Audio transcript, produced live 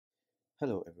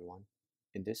Hello everyone.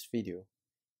 In this video,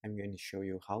 I'm going to show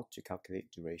you how to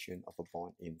calculate duration of a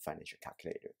bond in Financial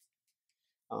Calculator.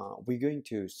 We're going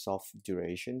to solve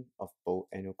duration of both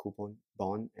annual coupon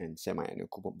bond and semi-annual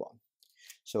coupon bond.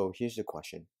 So here's the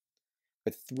question.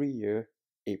 A 3-year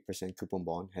 8% coupon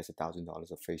bond has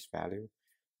 $1,000 of face value.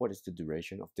 What is the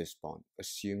duration of this bond?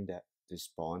 Assume that this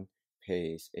bond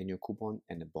pays annual coupon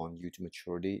and the bond due to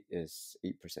maturity is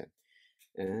 8%.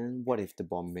 And what if the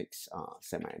bond makes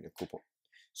semi-annual coupon?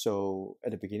 So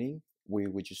at the beginning, we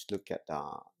would just look at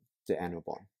the annual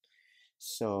bond.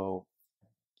 So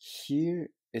here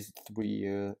is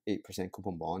 3-year 8%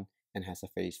 coupon bond and has a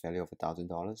face value of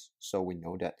 $1,000. So we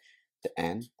know that the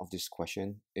end of this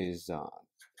question is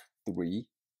 3,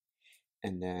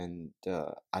 and then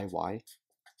the IY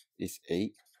is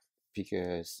 8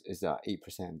 because it's a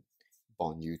 8%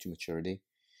 bond due to maturity,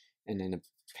 and then the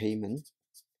payment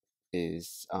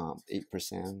is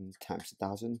 8% times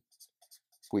 1,000,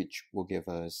 which will give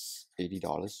us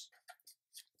 $80,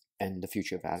 and the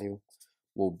future value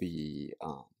will be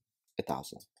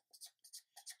 1,000.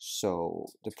 So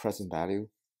the present value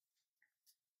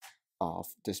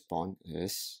of this bond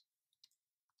is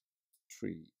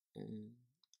 3 and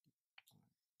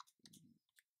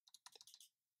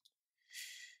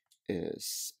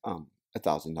is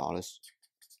 $1,000.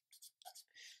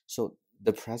 So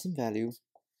the present value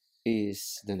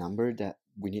is the number that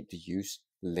we need to use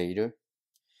later.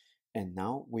 And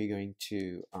now we're going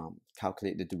to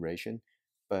calculate the duration,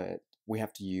 but we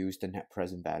have to use the net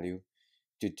present value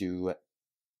to do it.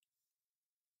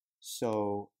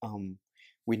 So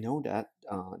we know that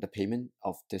the payment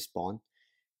of this bond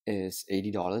is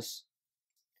 $80.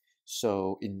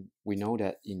 So we know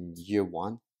that in year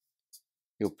 1,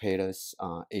 you'll pay us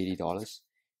 $80.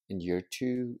 In year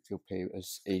 2, you'll pay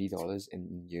us $80, and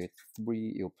in year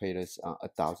 3, you'll pay us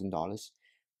 $1,000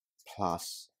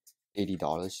 plus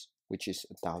 $80, which is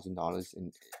 $1,000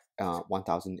 and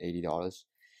 $1,080.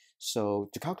 So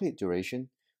to calculate duration,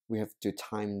 we have to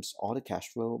times all the cash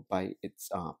flow by its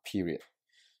period.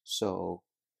 So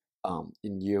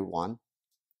in year 1,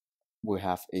 we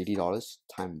have $80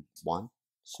 times 1,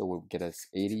 so we'll get us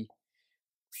 80.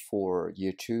 For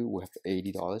year 2, we have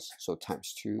 $80, so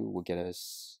times 2 will get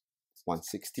us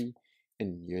 160.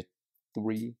 In year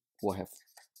 3, we'll have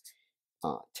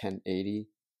 1080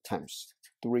 times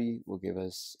 3 will give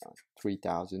us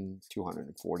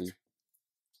 3,240.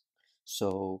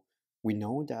 So we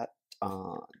know that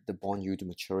the bond due to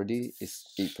maturity is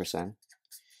 8%.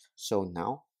 So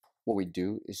now what we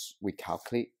do is we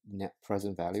calculate net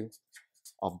present value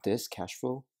of this cash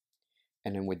flow,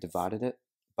 and then we divided it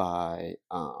by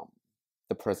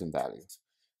the present value.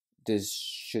 This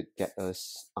should get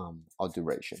us our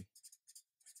duration.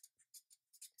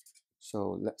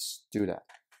 So let's do that.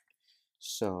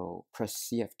 So press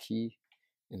CF key,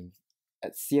 and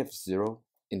at CF0,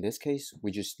 in this case,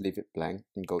 we just leave it blank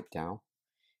and go down.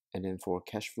 And then for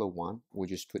cash flow 1, we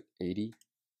just put 80,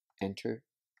 enter,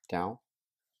 down,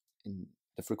 and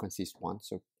the frequency is 1,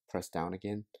 so press down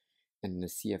again. And the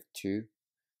CF2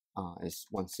 is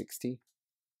 160,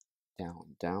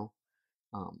 down, down,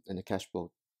 and the cash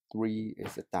flow 3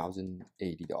 is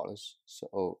 $1,080.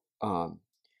 So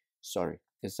sorry,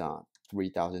 it's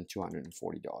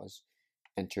 $3,240.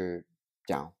 Enter,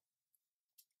 down,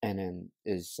 and then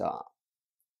is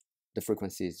the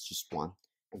frequency is just 1,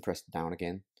 and press down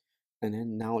again. And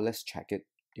then now let's check it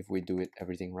if we do it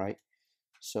everything right.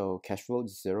 So cash flow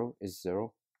 0 is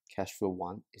 0, cash flow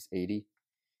 1 is 80,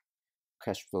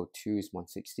 cash flow 2 is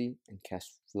 160, and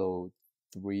cash flow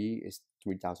 3 is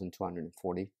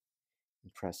 3,240,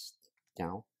 and press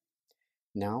down.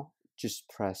 Now just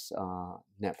press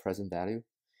net present value,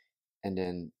 and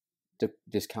then the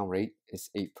discount rate is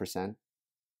 8%.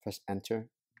 Press enter,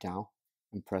 down,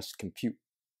 and press compute.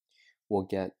 We'll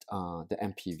get the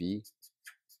MPV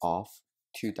of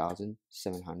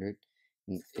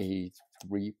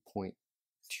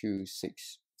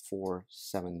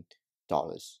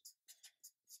 $2,783.2647.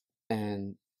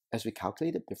 And as we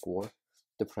calculated before,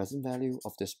 the present value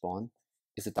of this bond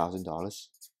is $1,000.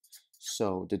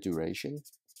 So the duration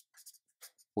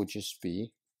would just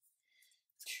be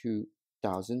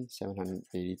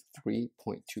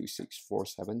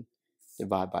 2,783.2647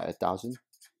 divided by 1,000,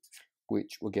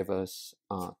 which will give us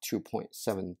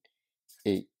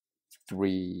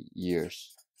 2.783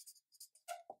 years.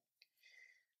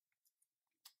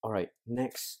 All right,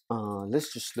 next,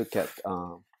 let's just look at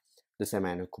the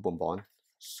semi-annual coupon bond.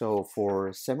 So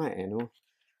for semi-annual,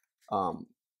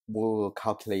 we'll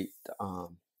calculate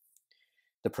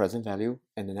the present value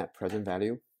and the net present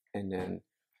value, and then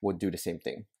we'll do the same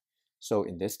thing. So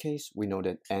in this case, we know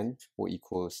that n will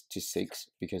equals to 6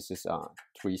 because it's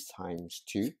 3 times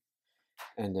 2,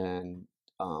 and then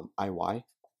IY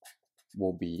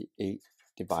will be 8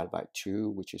 divided by 2,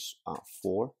 which is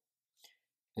 4,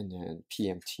 and then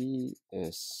PMT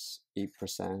is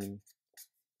 8%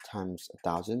 times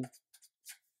 1,000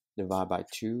 divided by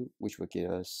 2, which will give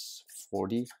us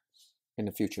 40, and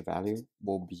the future value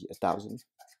will be 1,000.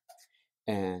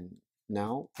 And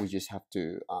now we just have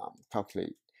to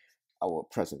calculate our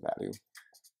present value.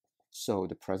 So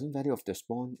the present value of this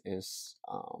bond is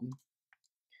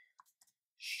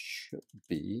should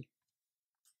be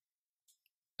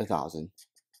 1,000.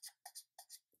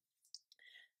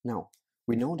 Now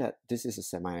we know that this is a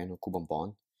semi-annual coupon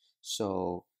bond,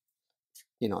 so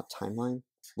in our timeline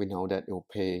we know that it will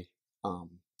pay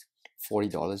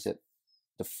 $40 at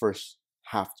the first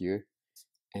half year,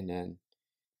 and then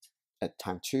at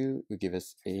time 2 it will give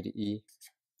us 80,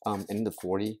 and then the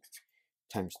 40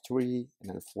 times 3, and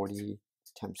then 40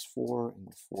 times 4,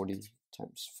 and 40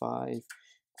 times 5,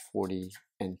 40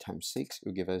 and times 6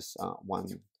 will give us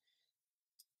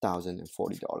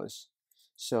 $1,040.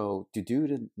 So to do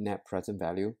the net present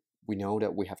value, we know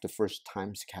that we have to first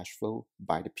times cash flow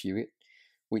by the period,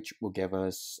 which will give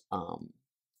us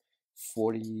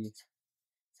 40,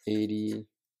 80,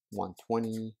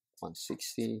 120,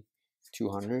 160,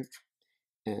 200,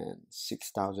 and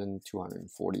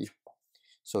 6,240.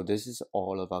 So this is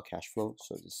all of our cash flow.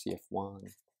 So the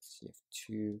CF1,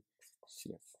 CF2,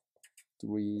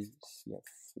 CF3,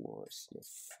 CF4,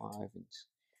 CF5, and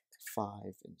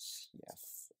 5, and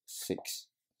CF6.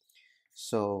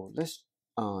 So let's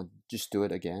just do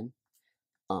it again.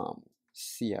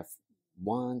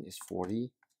 CF1 is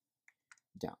 40,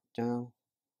 down.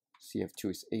 CF2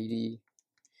 is 80,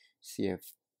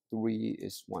 CF3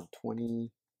 is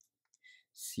 120,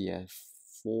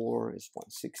 CF4 is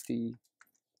 160,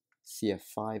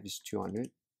 CF5 is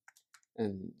 200,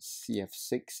 and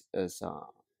CF6 is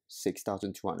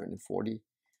 6,240.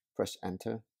 Press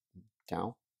enter.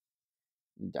 Down.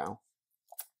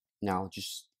 Now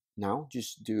just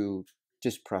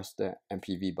press the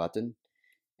MPV button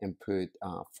and put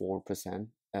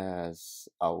 4% as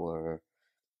our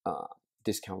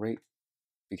discount rate,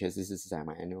 because this is a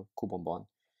semi-annual coupon bond.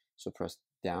 So press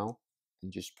down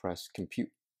and just press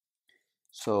compute.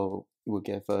 So it will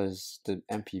give us the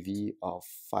MPV of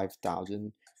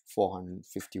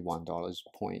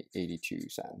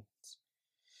 $5,451.82.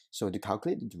 So to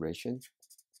calculate the duration,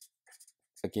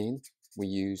 again, we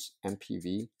use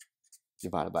MPV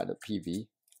divided by the PV,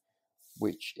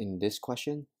 which in this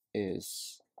question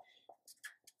is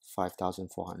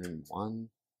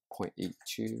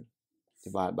 5,401.82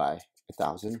 divided by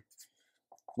 1,000,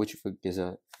 which will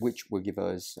give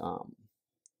us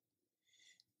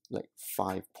like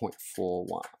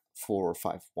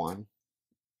 5.451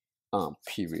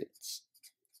 periods.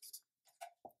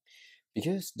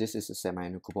 Because this is a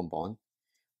semi-annual coupon bond,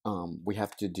 we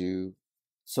have to do,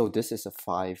 so this is a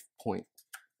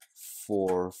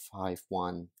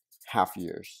 5.451 half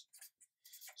years.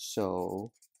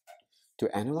 So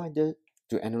to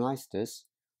analyze this,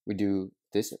 we do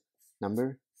this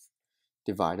number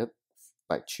divided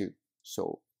by 2.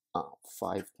 So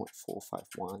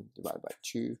 5.451 divided by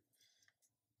 2,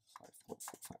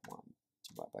 5.451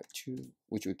 divided by 2,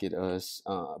 which would get us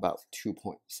about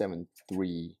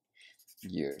 2.73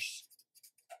 years.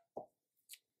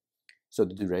 So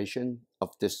the duration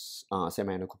of this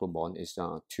semi-annual coupon bond is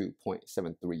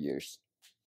 2.73 years.